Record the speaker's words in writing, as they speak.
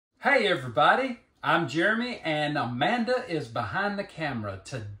Hey everybody, I'm Jeremy and Amanda is behind the camera.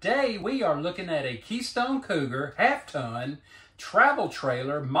 Today we are looking at a Keystone Cougar half-ton travel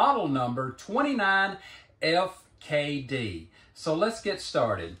trailer model number 29FKD. So let's get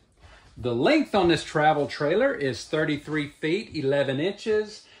started. The length on this travel trailer is 33 feet 11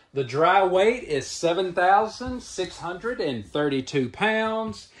 inches. The dry weight is 7,632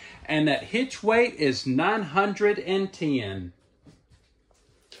 pounds and that hitch weight is 910.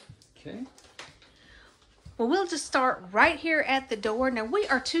 Okay. Well, we'll just start right here at the door. Now, we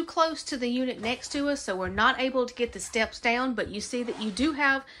are too close to the unit next to us, so we're not able to get the steps down, but you see that you do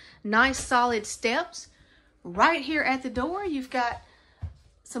have nice solid steps. Right here at the door, you've got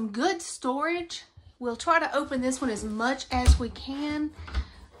some good storage. We'll try to open this one as much as we can,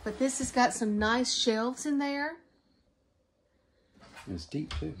 but this has got some nice shelves in there. It's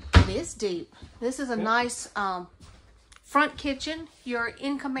deep too. It is deep. This is a nice front kitchen. Your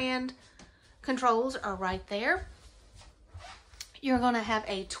in-command controls are right there. You're going to have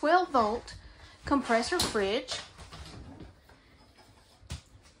a 12-volt compressor fridge.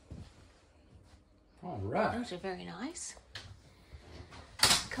 All right. Those are very nice.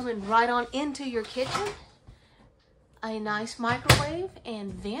 Coming right on into your kitchen, a nice microwave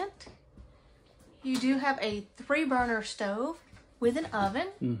and vent. You do have a 3-burner stove with an oven.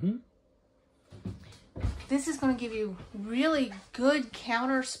 Mm-hmm. This is going to give you really good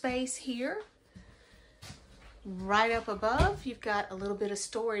counter space here. Right up above, you've got a little bit of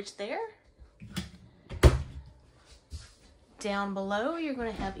storage there. Down below, you're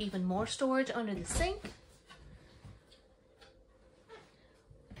going to have even more storage under the sink.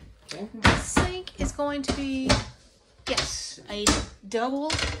 Okay. The sink is going to be, yes, a double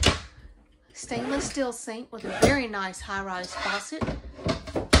stainless steel sink with a very nice high-rise faucet.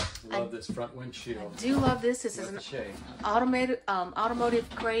 Love this front windshield. I do love this. This is an automotive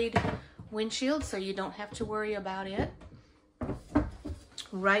grade windshield, so you don't have to worry about it.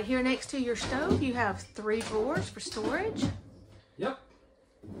 Right here next to your stove, you have 3 drawers for storage. Yep.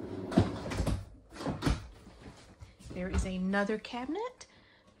 There is another cabinet.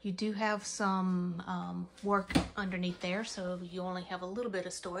 You do have some work underneath there, so you only have a little bit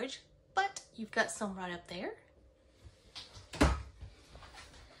of storage, but you've got some right up there.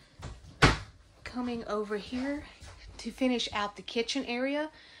 Coming over here to finish out the kitchen area,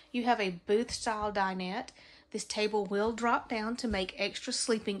 you have a booth style dinette. This table will drop down to make extra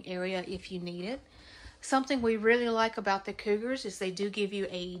sleeping area if you need it. Something we really like about the Cougars is they do give you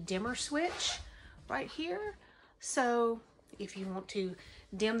a dimmer switch right here. So if you want to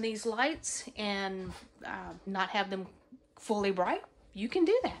dim these lights and not have them fully bright, you can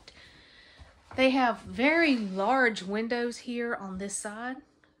do that. They have very large windows here on this side,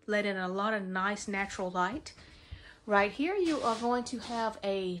 let in a lot of nice natural light. Right here you are going to have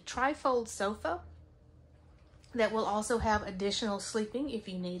a trifold sofa that will also have additional sleeping if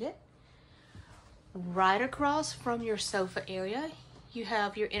you need it. Right across from your sofa area you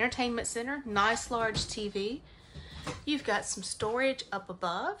have your entertainment center, nice large TV. You've got some storage up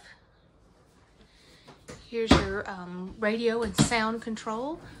above. Here's your radio and sound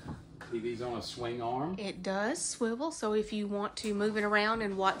control. TV's on a swing arm. It does swivel, so if you want to move it around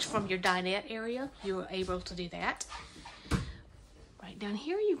and watch from your dinette area, you're able to do that. Right down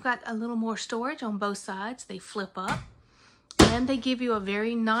here, you've got a little more storage on both sides. They flip up, and they give you a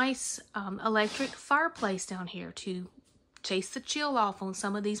very nice electric fireplace down here to chase the chill off on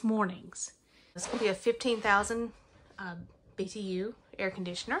some of these mornings. This will be a 15,000 BTU air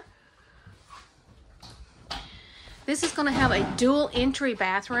conditioner. This is going to have a dual entry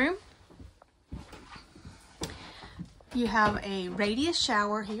bathroom. You have a radius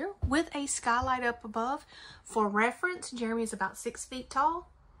shower here with a skylight up above. For reference, Jeremy is about 6 feet tall.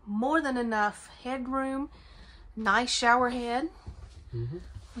 More than enough headroom. Nice shower head. Mm-hmm.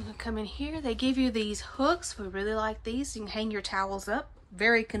 I'm going to come in here. They give you these hooks. We really like these. You can hang your towels up.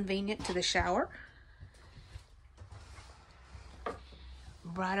 Very convenient to the shower.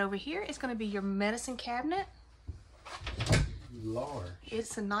 Right over here is going to be your medicine cabinet. Large.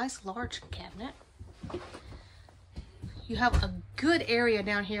 It's a nice large cabinet. You have a good area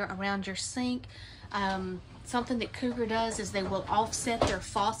down here around your sink. Something that Cougar does is they will offset their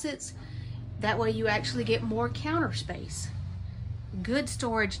faucets. That way you actually get more counter space. Good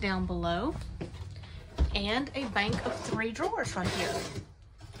storage down below. And a bank of 3 drawers right here.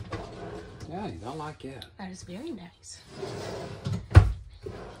 Yeah, you don't like it. That is very nice.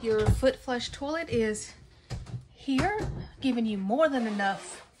 Your foot flush toilet is here, giving you more than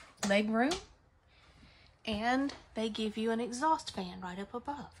enough leg room. And they give you an exhaust fan right up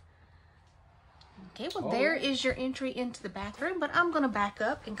above. Okay, well, there is your entry into the bathroom, but I'm going to back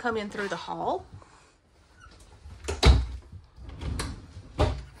up and come in through the hall.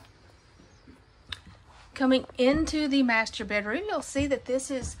 Coming into the master bedroom, you'll see that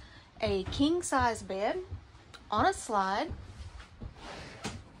this is a king-size bed on a slide.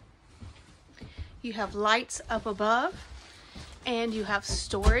 You have lights up above, and you have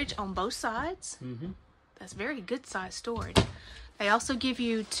storage on both sides. That's very good size storage. They also give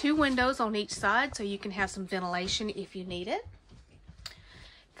you 2 windows on each side, so you can have some ventilation if you need it.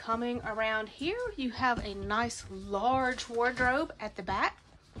 Coming around here, you have a nice large wardrobe at the back.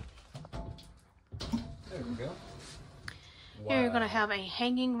 There we go. Wow. Here you're going to have a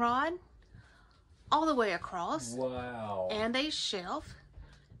hanging rod all the way across. Wow. And a shelf.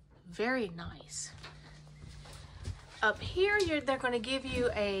 Very nice. Up here, they're going to give you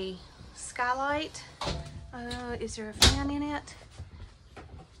a skylight. Is there a fan in it?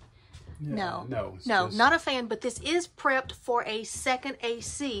 No, just... not a fan, but this is prepped for a second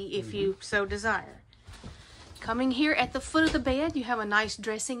AC if you so desire. Coming here at the foot of the bed, you have a nice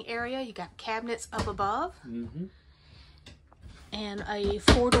dressing area. You got cabinets up above. And a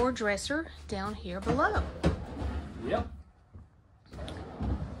 4-door dresser down here below. Yep.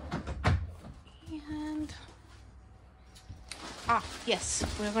 And, yes,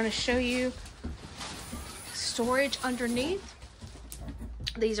 we're going to show you storage underneath.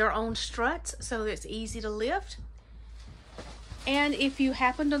 These are on struts, so it's easy to lift. And if you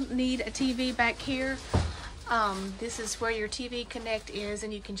happen to need a TV back here, this is where your TV Connect is,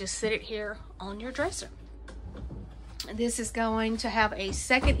 and you can just sit it here on your dresser. This is going to have a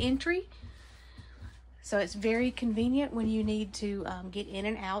second entry, so it's very convenient when you need to get in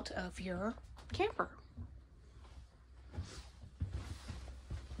and out of your camper.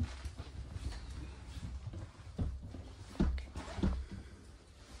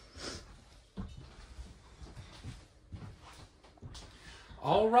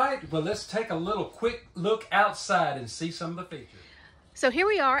 All right, well, let's take a little quick look outside and see some of the features. So here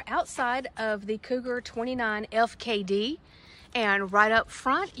we are outside of the Cougar 29 FKD, and right up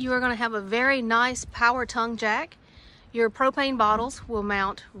front you are going to have a very nice power tongue jack. Your propane bottles will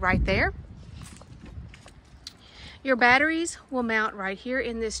mount right there. Your batteries will mount right here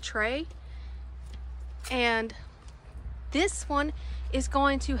in this tray, and this one is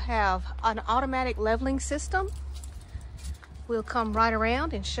going to have an automatic leveling system. We'll come right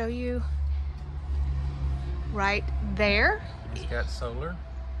around and show you right there. It's got solar.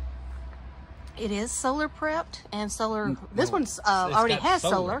 It is solar prepped and solar. This one's already has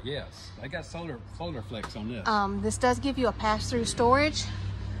solar. Yes, I got solar flex on this. This does give you a pass-through storage,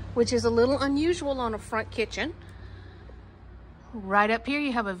 which is a little unusual on a front kitchen. Right up here,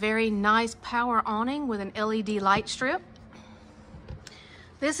 you have a very nice power awning with an LED light strip.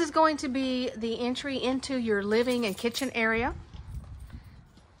 This is going to be the entry into your living and kitchen area.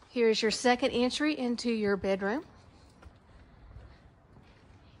 Here's your second entry into your bedroom.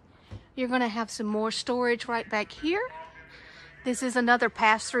 You're going to have some more storage right back here. This is another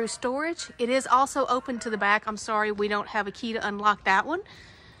pass-through storage. It is also open to the back. I'm sorry, we don't have a key to unlock that one.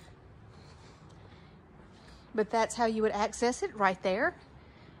 But that's how you would access it right there.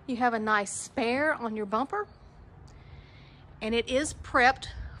 You have a nice spare on your bumper. And it is prepped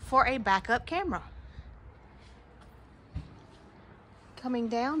for a backup camera. Coming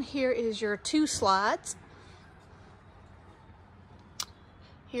down, here is your 2 slides.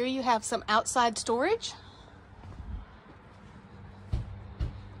 Here you have some outside storage.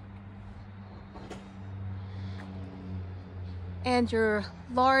 And your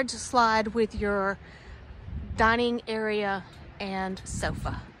large slide with your dining area and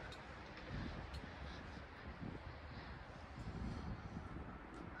sofa.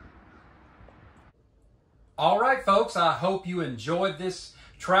 All right, folks, I hope you enjoyed this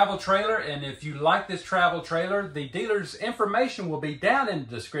travel trailer, and if you like this travel trailer, the dealer's information will be down in the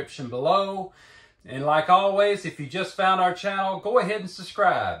description below. And like always, if you just found our channel, go ahead and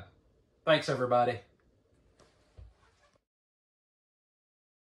subscribe. Thanks, everybody.